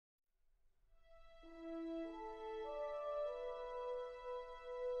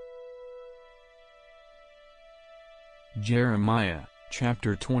Jeremiah,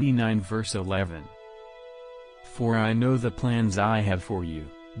 chapter 29 verse 11. For I know the plans I have for you,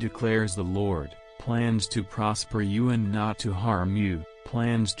 declares the Lord, plans to prosper you and not to harm you,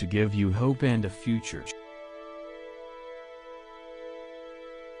 plans to give you hope and a future.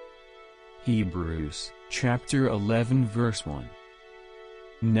 Hebrews, chapter 11 verse 1.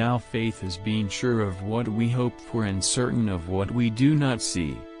 Now faith is being sure of what we hope for and certain of what we do not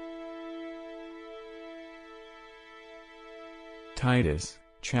see. Titus,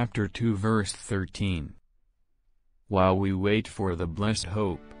 chapter 2 verse 13. While we wait for the blessed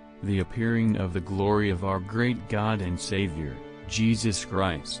hope, the appearing of the glory of our great God and Savior, Jesus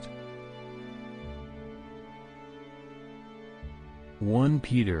Christ. 1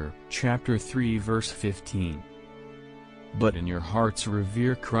 Peter, chapter 3 verse 15. But in your hearts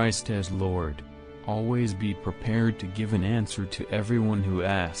revere Christ as Lord. Always be prepared to give an answer to everyone who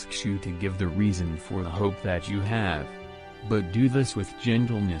asks you to give the reason for the hope that you have. But do this with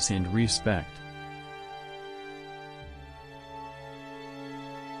gentleness and respect.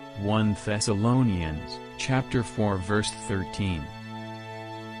 1 Thessalonians, chapter 4 verse 13.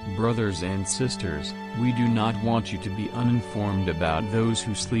 Brothers and sisters, we do not want you to be uninformed about those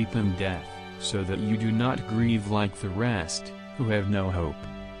who sleep in death, so that you do not grieve like the rest, who have no hope.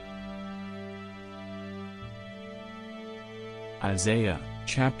 Isaiah,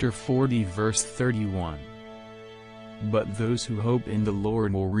 chapter 40 verse 31. But those who hope in the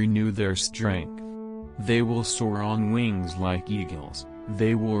Lord will renew their strength. They will soar on wings like eagles,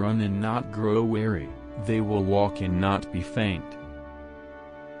 they will run and not grow weary, they will walk and not be faint.